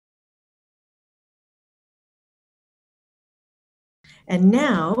And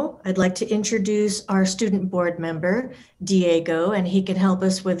now I'd like to introduce our student board member, Diego, and he can help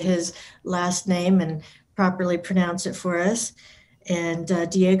us with his last name and properly pronounce it for us. And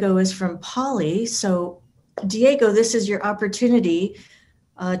Diego is from Poly. So Diego, this is your opportunity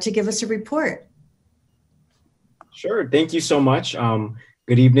to give us a report. Sure, thank you so much.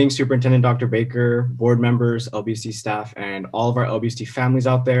 Good evening, Superintendent Dr. Baker, board members, LBUSD staff, and all of our LBUSD families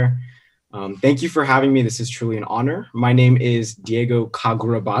out there. Thank you for having me. This is truly an honor. My name is Diego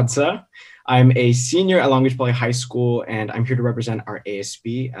Kagurabadza. I'm a senior at Long Beach Poly High School, and I'm here to represent our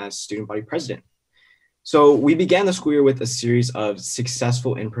ASB as student body president. So we began the school year with a series of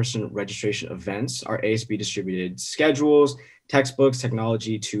successful in-person registration events. Our ASB distributed schedules, textbooks,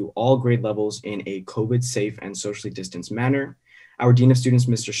 technology to all grade levels in a COVID-safe and socially distanced manner. Our Dean of Students,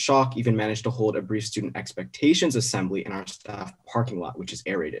 Mr. Schock, even managed to hold a brief student expectations assembly in our staff parking lot, which is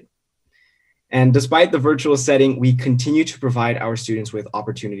aerated. And despite the virtual setting, we continue to provide our students with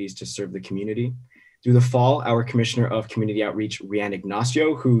opportunities to serve the community. Through the fall, our Commissioner of Community Outreach, Rianne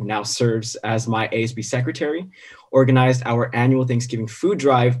Ignacio, who now serves as my ASB secretary, organized our annual Thanksgiving food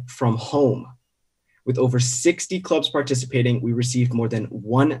drive from home. With over 60 clubs participating, we received more than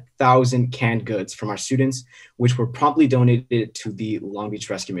 1,000 canned goods from our students, which were promptly donated to the Long Beach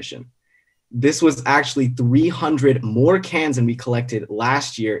Rescue Mission. This was actually 300 more cans than we collected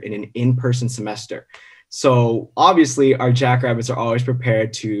last year in an in-person semester. So obviously our Jackrabbits are always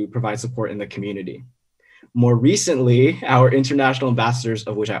prepared to provide support in the community. More recently, our international ambassadors,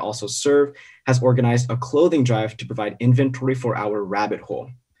 of which I also serve, has organized a clothing drive to provide inventory for our rabbit hole.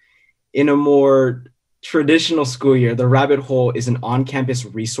 In a more traditional school year, the Rabbit Hole is an on-campus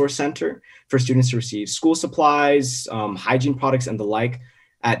resource center for students to receive school supplies, hygiene products, and the like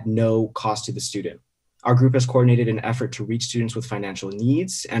at no cost to the student. Our group has coordinated an effort to reach students with financial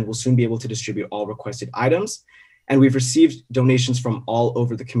needs and will soon be able to distribute all requested items. And we've received donations from all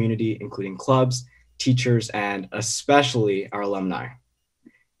over the community, including clubs, teachers, and especially our alumni.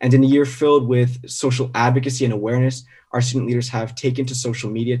 And in a year filled with social advocacy and awareness, our student leaders have taken to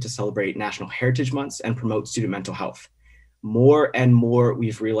social media to celebrate National Heritage Months and promote student mental health. More and more,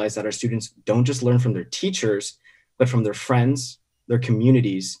 we've realized that our students don't just learn from their teachers, but from their friends, their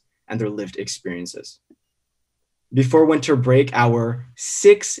communities, and their lived experiences. Before winter break, our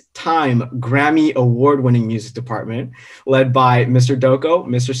 6-time Grammy award-winning music department, led by Mr. Doko,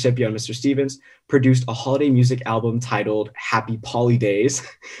 Mr. Scipio, and Mr. Stevens, produced a holiday music album titled Happy Poly Days.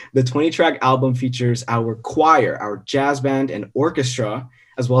 The 20-track album features our choir, our jazz band, and orchestra,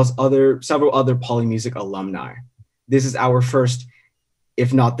 as well as several other Poly music alumni. This is our first,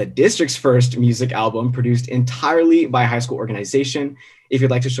 if not the district's first, music album produced entirely by a high school organization. If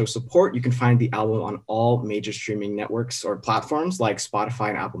you'd like to show support, you can find the album on all major streaming networks or platforms like Spotify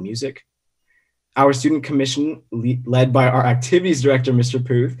and Apple Music. Our student commission, led by our activities director, Mr.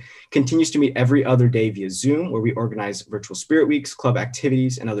 Puth, continues to meet every other day via Zoom, where we organize virtual spirit weeks, club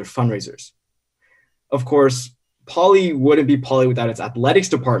activities, and other fundraisers. Of course, Poly wouldn't be Poly without its athletics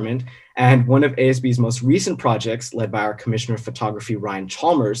department, and one of ASB's most recent projects, led by our Commissioner of Photography, Ryan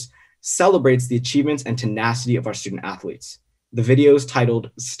Chalmers, celebrates the achievements and tenacity of our student athletes. The videos, titled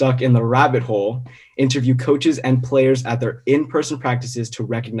Stuck in the Rabbit Hole, interview coaches and players at their in-person practices to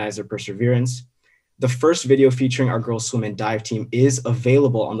recognize their perseverance. The first video featuring our girls swim and dive team is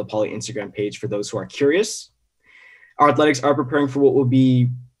available on the Poly Instagram page for those who are curious. Our athletics are preparing for what will be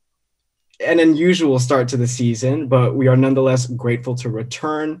an unusual start to the season, but we are nonetheless grateful to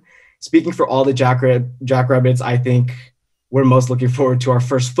return. Speaking for all the Jackrabbits, I think we're most looking forward to our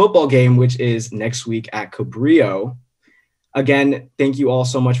first football game, which is next week at Cabrillo. Again, thank you all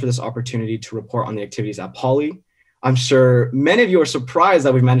so much for this opportunity to report on the activities at Poly. I'm sure many of you are surprised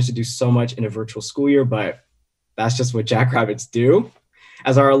that we've managed to do so much in a virtual school year, but that's just what Jackrabbits do.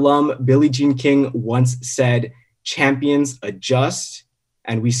 As our alum, Billie Jean King, once said, champions adjust,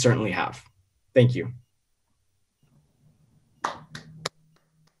 and we certainly have. Thank you.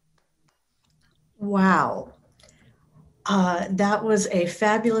 Wow. That was a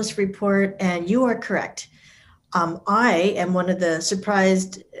fabulous report, and you are correct. I am one of the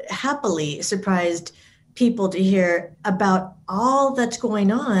happily surprised people to hear about all that's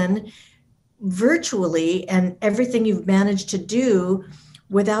going on virtually and everything you've managed to do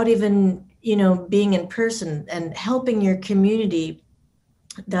without even, being in person and helping your community.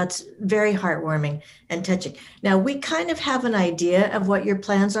 That's very heartwarming and touching. Now, we kind of have an idea of what your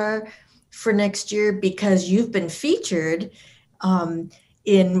plans are for next year because you've been featured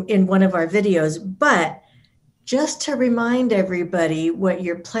in one of our videos, but just to remind everybody what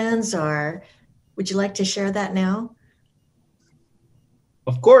your plans are, would you like to share that now?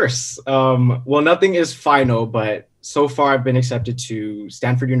 Of course. Well, nothing is final, but so far I've been accepted to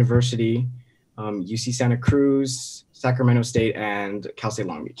Stanford University, UC Santa Cruz, Sacramento State, and Cal State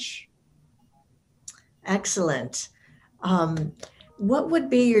Long Beach. Excellent. What would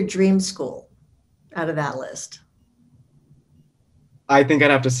be your dream school out of that list? I think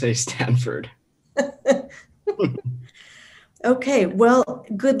I'd have to say Stanford. Okay, well,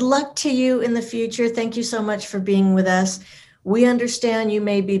 good luck to you in the future. Thank you so much for being with us. We understand you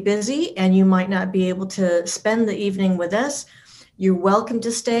may be busy and you might not be able to spend the evening with us. You're welcome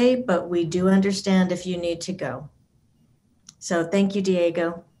to stay, but we do understand if you need to go. So thank you,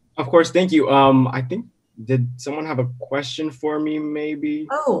 Diego. Of course, thank you. I think, did someone have a question for me, maybe?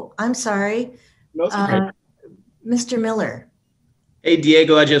 Oh, I'm sorry. No, it's okay. Mr. Miller. Hey,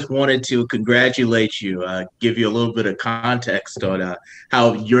 Diego, I just wanted to congratulate you, give you a little bit of context on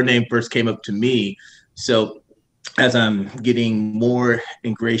how your name first came up to me. So as I'm getting more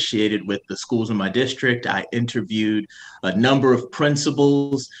ingratiated with the schools in my district, I interviewed a number of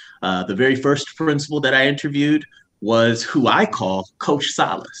principals. The very first principal that I interviewed was who I call Coach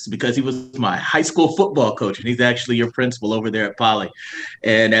Salas, because he was my high school football coach, and he's actually your principal over there at Poly.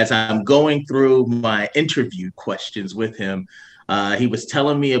 And as I'm going through my interview questions with him, he was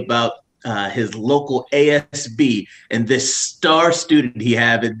telling me about his local ASB and this star student he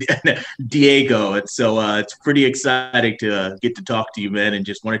had, Diego. And so it's pretty exciting to get to talk to you, man, and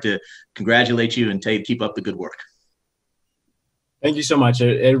just wanted to congratulate you and tell you to keep up the good work. Thank you so much.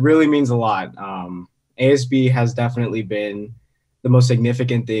 It really means a lot. ASB has definitely been the most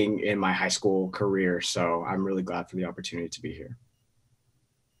significant thing in my high school career. So I'm really glad for the opportunity to be here.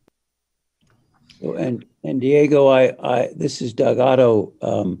 And Diego, this is Doug Otto.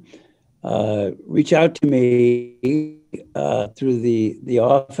 Reach out to me through the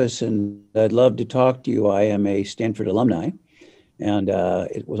office, and I'd love to talk to you. I am a Stanford alumni, and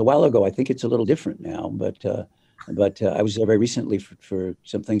it was a while ago. I think it's a little different now, but I was there very recently for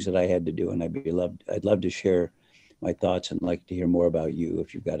some things that I had to do, and I'd love to share my thoughts and like to hear more about you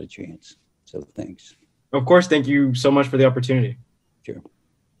if you've got a chance. So thanks. Of course, thank you so much for the opportunity. Sure.